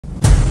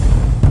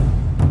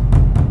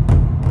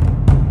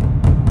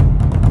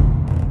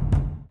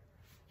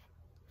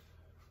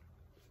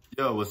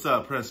Yo, what's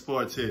up? Prince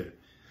Sports here.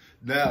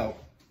 Now,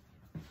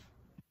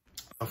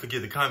 don't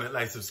forget to comment,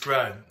 like,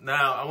 subscribe.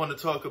 Now, I want to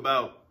talk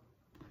about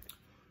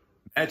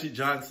Magic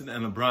Johnson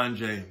and LeBron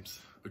James.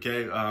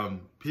 Okay,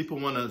 some people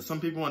want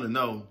to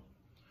know,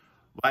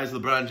 why is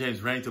LeBron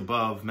James ranked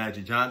above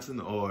Magic Johnson,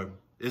 or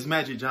is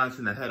Magic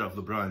Johnson ahead of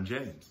LeBron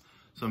James?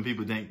 Some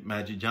people think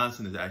Magic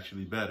Johnson is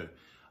actually better.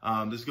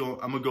 I'm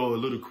gonna go a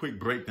little quick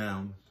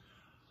breakdown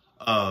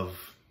of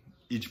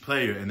each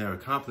player and their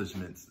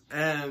accomplishments,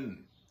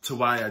 and to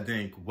why I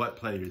think what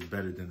player is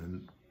better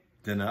than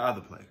the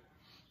other player.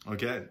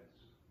 Okay,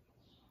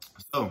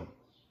 so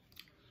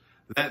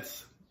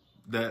let's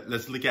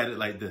look at it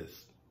like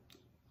this.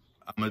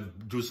 I'm gonna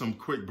do some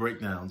quick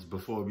breakdowns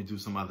before we do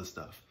some other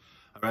stuff.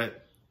 All right,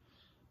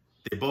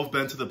 they both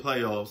been to the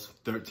playoffs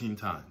 13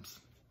 times.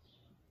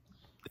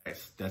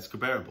 That's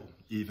comparable,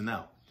 even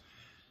out.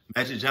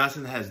 Magic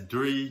Johnson has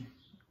 3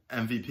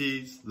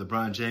 MVPs.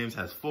 LeBron James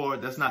has 4.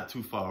 That's not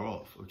too far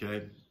off.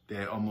 Okay,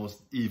 they're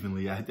almost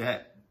evenly at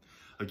that.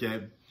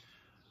 Okay,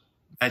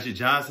 Magic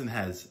Johnson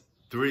has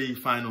 3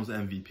 Finals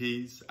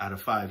MVPs out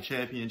of 5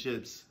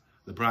 championships.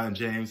 LeBron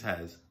James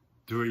has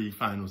 3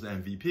 Finals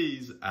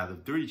MVPs out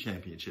of 3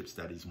 championships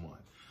that he's won.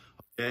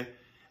 Okay,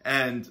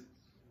 and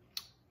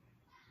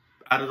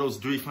out of those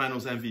 3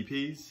 Finals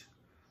MVPs,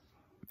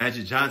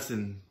 Magic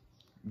Johnson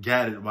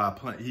got it while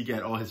playing. He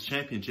got all his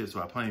championships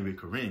while playing with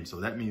Kareem.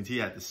 So that means he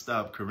had to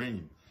stub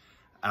Kareem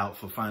out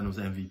for Finals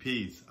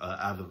MVPs,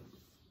 out of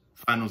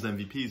Finals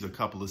MVPs a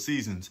couple of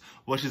seasons,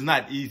 which is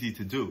not easy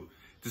to do.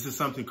 This is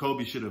something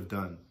Kobe should have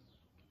done.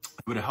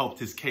 It would have helped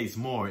his case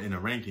more in a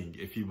ranking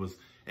if he was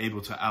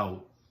able to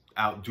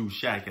outdo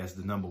Shaq as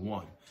the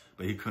 #1,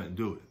 but he couldn't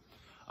do it.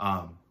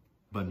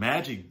 But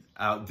Magic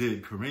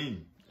outdid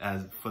Kareem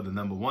as for the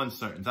 #1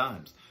 certain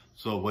times,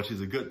 so which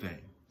is a good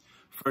thing.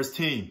 First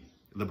team,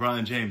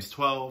 LeBron James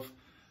 12,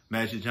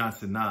 Magic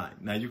Johnson 9.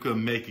 Now you could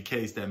make a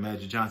case that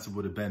Magic Johnson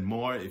would have been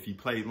more if he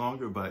played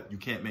longer, but you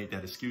can't make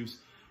that excuse.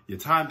 Your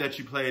time that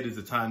you played is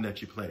the time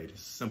that you played.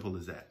 It's simple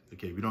as that.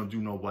 Okay, we don't do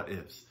no what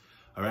ifs.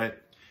 All right.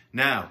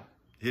 Now,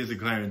 here's a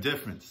glaring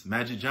difference.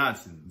 Magic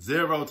Johnson,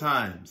 0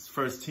 times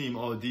first team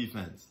all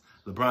defense.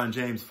 LeBron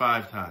James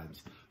 5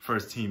 times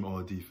first team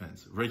all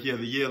defense. Rookie of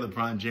the year,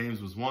 LeBron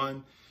James was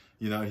 1.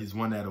 You know, he's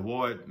won that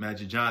award.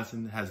 Magic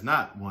Johnson has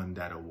not won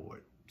that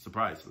award,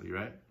 surprisingly,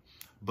 right?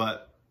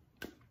 But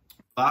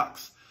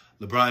blocks,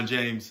 LeBron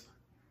James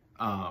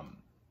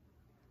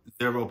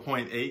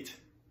 0.8.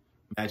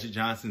 Magic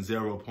Johnson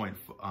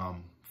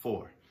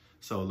 0.4.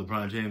 So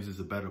LeBron James is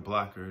a better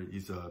blocker.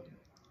 A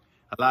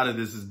lot of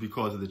this is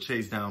because of the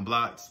chase down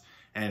blocks,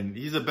 and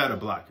he's a better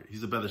blocker.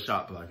 He's a better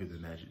shot blocker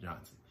than Magic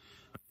Johnson.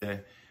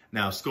 Okay.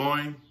 Now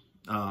scoring,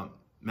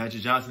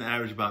 Magic Johnson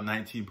averaged about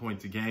 19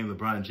 points a game.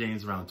 LeBron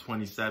James around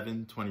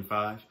 27,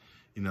 25,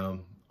 you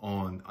know,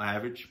 on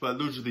average, but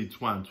usually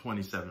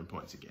 27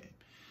 points a game.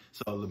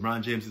 So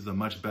LeBron James is a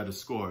much better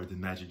scorer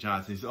than Magic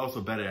Johnson. He's also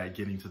better at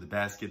getting to the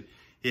basket.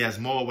 He has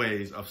more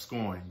ways of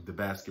scoring the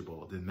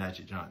basketball than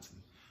Magic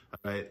Johnson.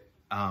 All right,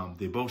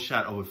 they both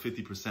shot over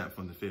 50%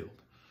 from the field.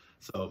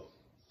 So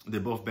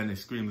they've both been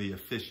extremely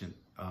efficient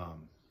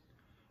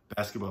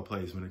basketball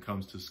players when it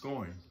comes to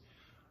scoring.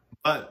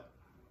 But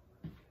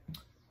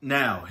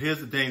now,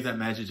 here's the things that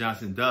Magic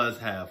Johnson does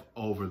have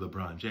over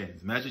LeBron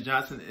James. Magic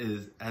Johnson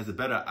has a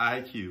better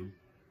IQ, he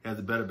has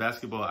a better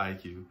basketball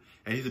IQ,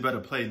 and he's a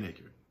better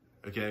playmaker.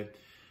 Okay,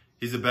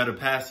 he's a better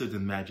passer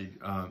than Magic.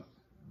 A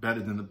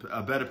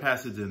better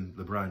passer than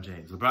LeBron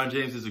James. LeBron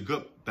James is a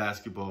good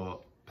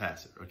basketball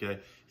passer, okay?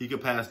 He could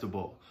pass the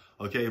ball,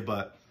 okay?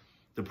 But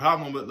the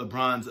problem with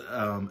LeBron's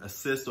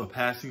assist or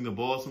passing the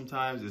ball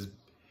sometimes is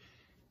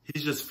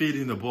he's just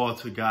feeding the ball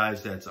to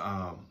guys that's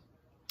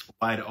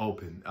wide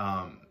open.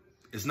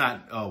 It's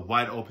not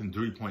wide open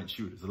 3-point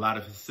shooters. A lot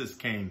of assists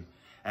came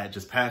at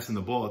just passing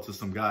the ball to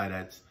some guy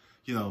that's,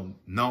 you know,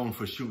 known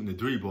for shooting the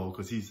 3 ball,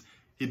 because his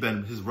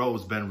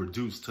role's been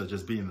reduced to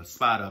just being a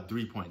spot up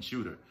 3-point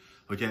shooter.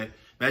 Okay,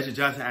 Magic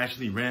Johnson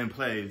actually ran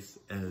plays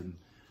and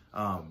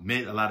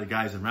made a lot of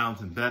guys around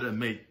him better,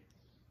 make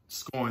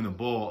scoring the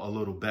ball a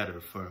little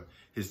better for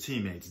his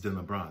teammates than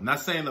LeBron.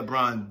 Not saying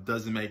LeBron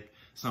doesn't make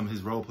some of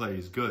his role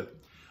players good,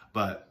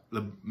 but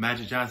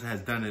Magic Johnson has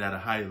done it at a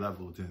higher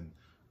level than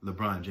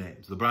LeBron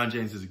James. LeBron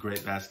James is a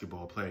great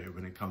basketball player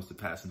when it comes to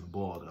passing the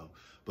ball, though.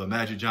 But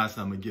Magic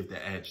Johnson, I'm going to give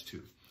the edge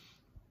to.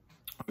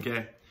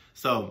 Okay,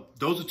 so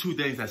those are 2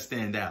 things that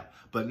stand out.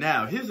 But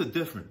now, here's the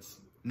difference.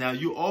 Now,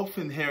 you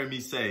often hear me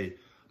say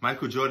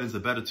Michael Jordan's a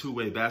better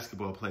 2-way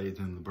basketball player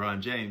than LeBron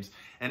James.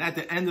 And at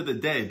the end of the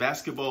day,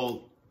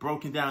 basketball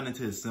broken down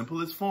into its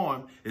simplest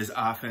form is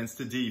offense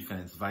to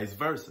defense, vice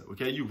versa.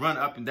 Okay, you run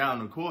up and down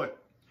the court.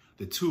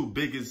 The 2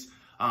 biggest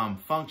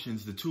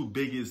functions, the 2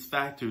 biggest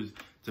factors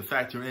to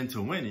factor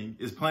into winning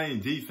is playing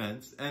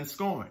defense and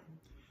scoring.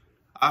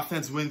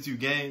 Offense wins you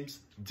games,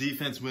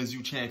 defense wins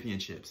you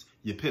championships.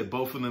 You put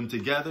both of them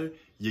together,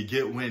 you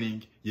get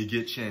winning, you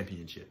get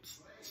championships.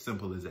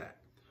 Simple as that.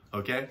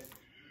 Okay?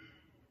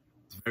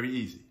 It's very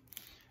easy.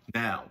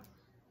 Now,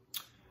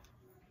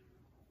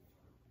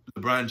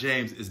 LeBron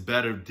James is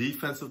better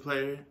defensive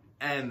player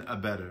and a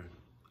better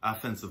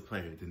offensive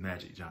player than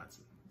Magic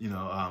Johnson. You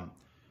know,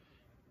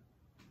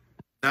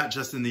 not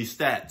just in these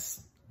stats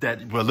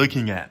that we're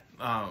looking at.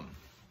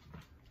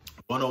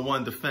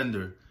 101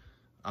 defender.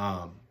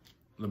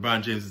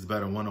 LeBron James is a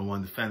better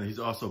one-on-one defender. He's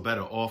also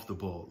better off the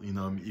ball, you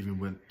know, even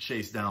when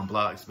chase down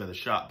blocks, better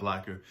shot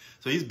blocker.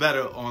 So he's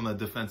better on the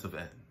defensive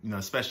end, you know,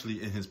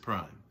 especially in his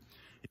prime.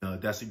 You know,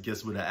 that's, I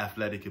guess, where the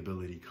athletic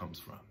ability comes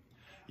from,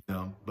 you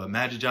know. But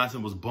Magic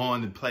Johnson was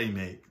born to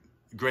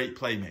great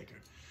playmaker.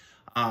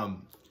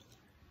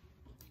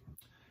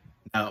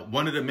 Now,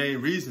 one of the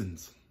main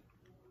reasons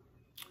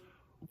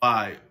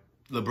why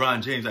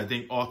LeBron James, I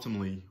think,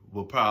 ultimately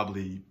will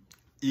probably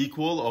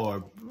equal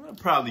or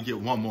probably get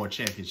one more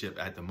championship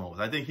at the most.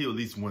 I think he'll at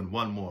least win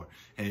one more,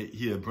 and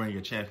he'll bring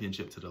a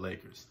championship to the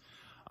Lakers.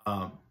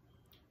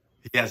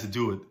 He has to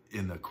do it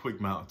in a quick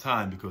amount of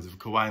time, because if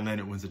Kawhi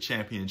Leonard wins a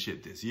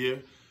championship this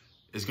year,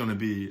 it's going to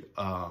be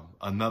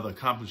another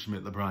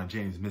accomplishment LeBron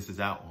James misses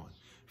out on.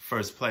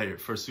 First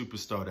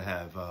superstar to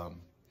have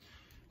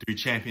 3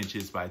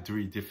 championships by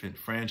 3 different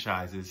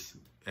franchises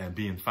and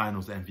being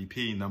finals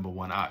MVP,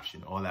 #1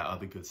 option, all that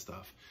other good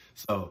stuff.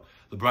 So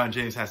LeBron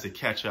James has to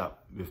catch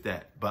up with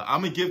that. But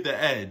I'm going to give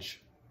the edge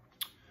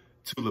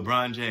to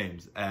LeBron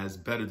James as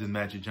better than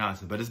Magic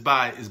Johnson. But it's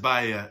by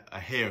a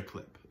hair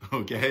clip,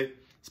 okay?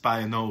 It's by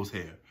a nose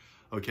hair,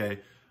 okay?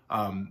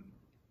 You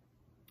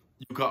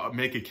could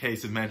make a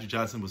case if Magic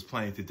Johnson was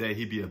playing today,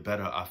 he'd be a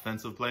better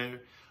offensive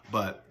player.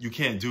 But you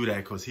can't do that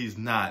because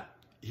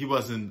he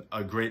wasn't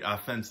a great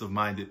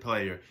offensive-minded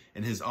player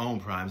in his own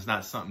prime. It's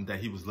not something that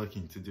he was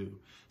looking to do.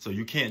 So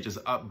you can't just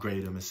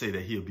upgrade him and say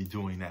that he'll be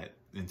doing that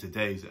in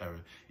today's era,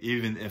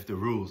 even if the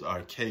rules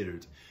are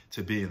catered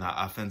to being an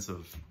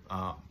offensive,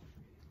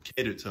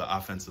 catered to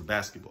offensive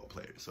basketball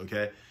players,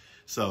 okay?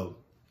 So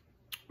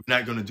we're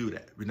not going to do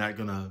that. We're not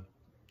going to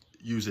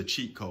use a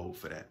cheat code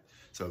for that.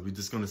 So we're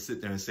just going to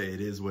sit there and say it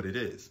is what it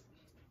is.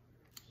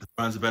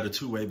 LeBron's a better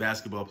two-way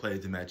basketball player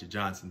than Magic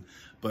Johnson,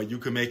 but you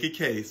can make a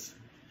case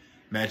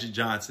Magic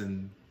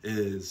Johnson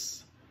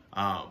is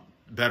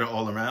better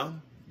all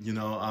around, you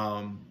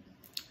know.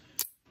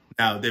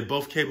 Now, they're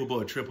both capable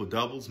of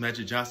triple-doubles.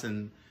 Magic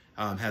Johnson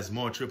has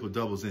more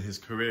triple-doubles in his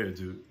career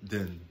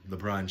than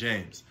LeBron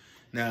James.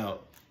 Now,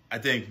 I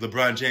think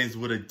LeBron James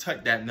would have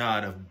tucked that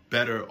nod of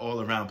better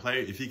all-around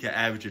player if he could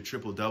average a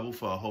triple-double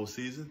for a whole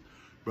season.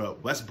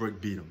 But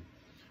Westbrook beat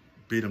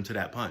him to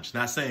that punch.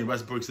 Not saying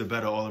Westbrook's a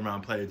better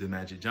all-around player than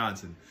Magic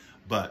Johnson,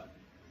 but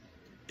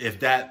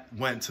if that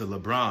went to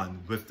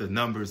LeBron with the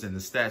numbers and the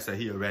stats that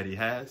he already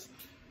has,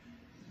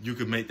 you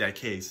could make that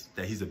case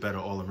that he's a better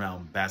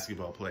all-around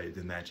basketball player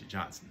than Magic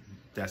Johnson.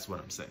 That's what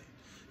I'm saying.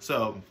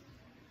 So,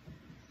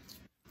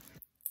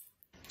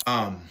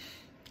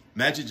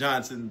 Magic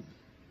Johnson,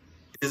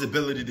 his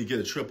ability to get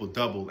a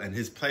triple-double and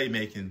his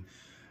playmaking,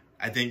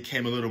 I think,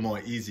 came a little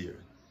more easier.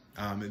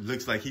 It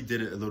looks like he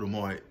did it a little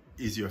more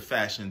easier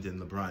fashion than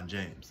LeBron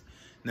James.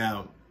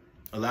 Now,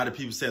 a lot of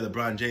people say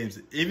LeBron James,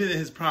 even in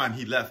his prime,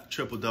 he left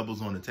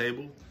triple-doubles on the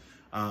table.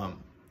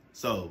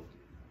 So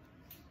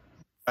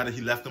whether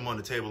he left them on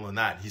the table or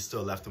not, he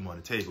still left them on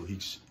the table. He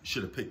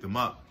should have picked them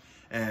up.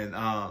 And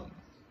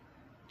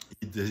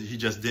he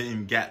just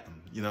didn't get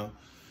them, you know.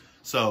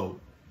 So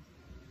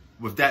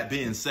with that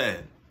being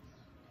said,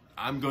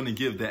 I'm going to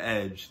give the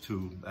edge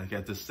to, like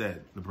I just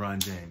said, LeBron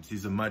James.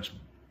 He's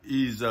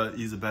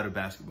a better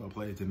basketball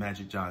player than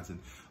Magic Johnson.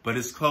 But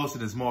it's close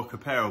and it's more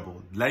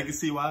comparable.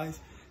 Legacy-wise,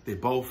 they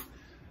both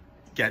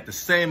got the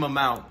same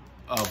amount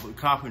of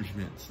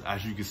accomplishments,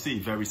 as you can see,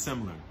 very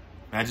similar.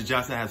 Magic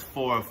Johnson has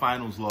 4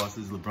 finals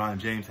losses. LeBron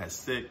James has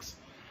 6.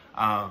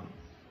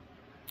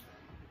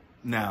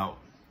 Now,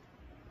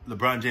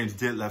 LeBron James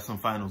did left some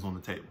finals on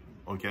the table,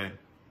 okay?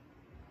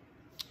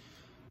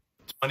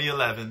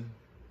 2011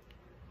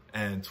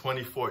 and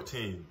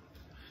 2014,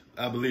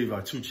 I believe,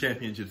 are 2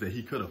 championships that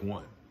he could have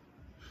won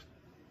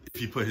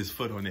if he put his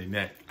foot on their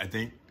neck. I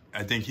think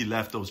he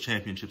left those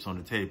championships on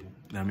the table.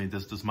 I mean,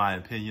 that's just my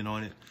opinion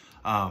on it.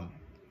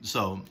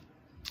 So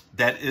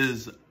that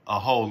is a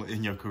hole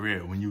in your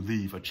career when you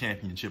leave a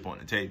championship on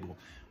the table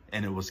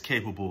and it was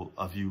capable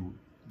of you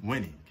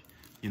winning,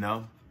 you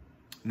know?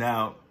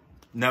 Now,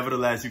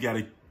 nevertheless, you got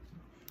to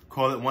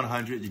call it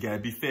 100. You got to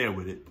be fair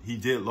with it. He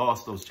did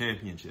lost those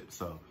championships.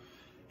 So,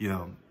 you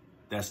know,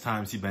 that's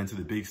times he been to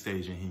the big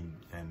stage and he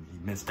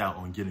missed out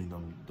on getting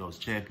those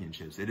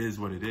championships. It is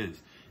what it is.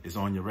 It's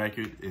on your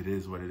record. It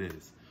is what it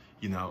is.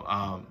 You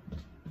know,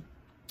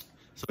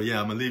 so yeah,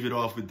 I'm gonna leave it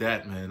off with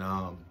that,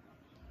 man.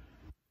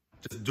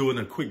 Just doing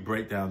a quick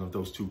breakdown of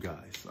those 2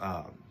 guys.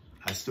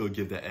 I still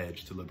give the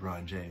edge to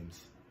LeBron James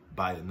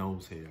by a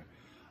nose hair.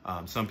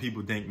 Some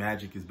people think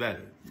Magic is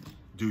better.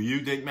 Do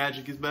you think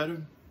Magic is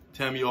better?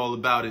 Tell me all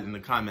about it in the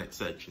comment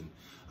section.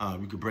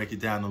 We could break it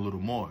down a little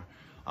more.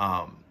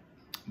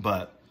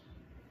 But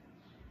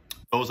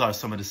those are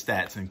some of the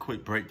stats and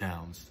quick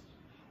breakdowns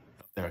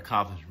of their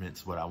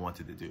accomplishments, what I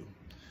wanted to do.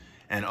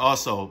 And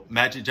also,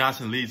 Magic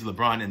Johnson leads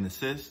LeBron in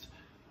assists,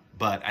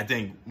 But I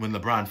think when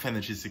LeBron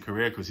finishes his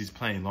career, because he's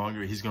playing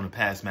longer, he's going to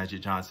pass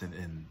Magic Johnson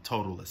in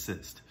total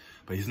assist.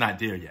 But he's not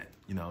there yet.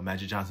 You know,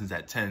 Magic Johnson's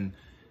at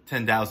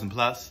 10,000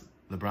 plus.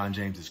 LeBron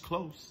James is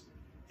close.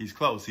 He's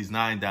close. He's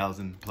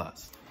 9,000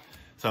 plus.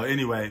 So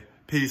anyway,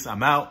 peace.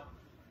 I'm out.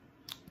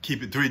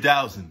 Keep it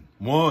 3,000.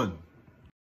 1.